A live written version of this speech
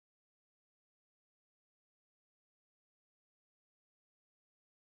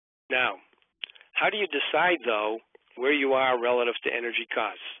Now, how do you decide, though, where you are relative to energy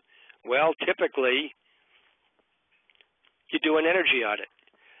costs? Well, typically, you do an energy audit.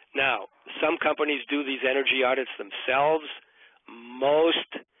 Now, some companies do these energy audits themselves.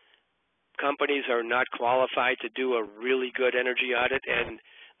 Most companies are not qualified to do a really good energy audit, and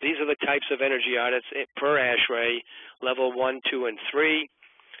these are the types of energy audits per ASHRAE, level 1, 2, and 3,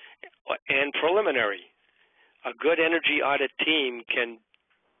 and preliminary. A good energy audit team can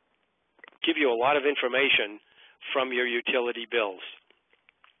give you a lot of information from your utility bills.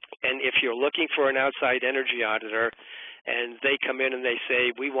 And if you're looking for an outside energy auditor and they come in and they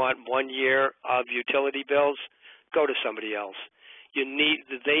say, we want 1 year of utility bills, go to somebody else.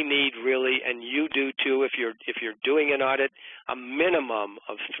 They need really, and you do too, if you're doing an audit, a minimum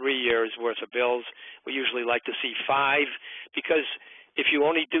of 3 years worth of bills. We usually like to see 5, because if you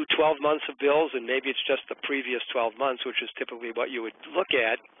only do 12 months of bills, and maybe it's just the previous 12 months, which is typically what you would look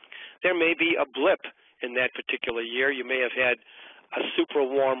at, there may be a blip in that particular year. You may have had a super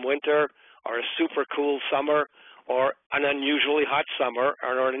warm winter or a super cool summer or an unusually hot summer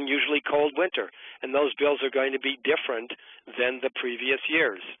or an unusually cold winter, and those bills are going to be different than the previous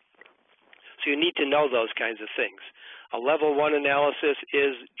years. So you need to know those kinds of things. A level 1 analysis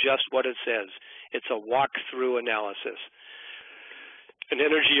is just what it says. It's a walk-through analysis. An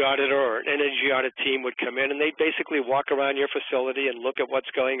energy auditor or an energy audit team would come in and they basically walk around your facility and look at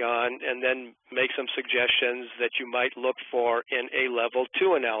what's going on and then make some suggestions that you might look for in a level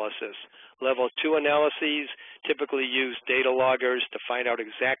 2 analysis. Level 2 analyses typically use data loggers to find out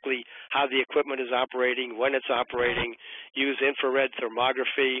exactly how the equipment is operating, when it's operating, use infrared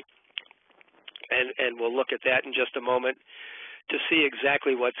thermography, and we'll look at that in just a moment, to see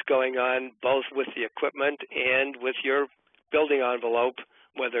exactly what's going on both with the equipment and with your building envelope,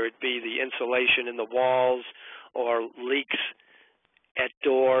 whether it be the insulation in the walls or leaks at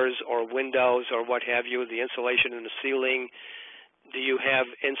doors or windows or what have you, the insulation in the ceiling. Do you have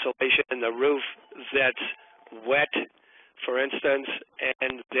insulation in the roof that's wet, for instance,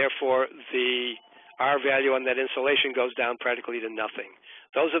 and therefore the R value on that insulation goes down practically to nothing?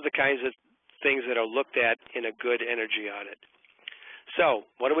 Those are the kinds of things that are looked at in a good energy audit. So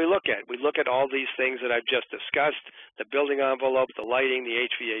what do we look at? We look at all these things that I've just discussed: the building envelope, the lighting, the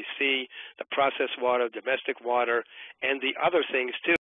HVAC, the process water, domestic water, and the other things too.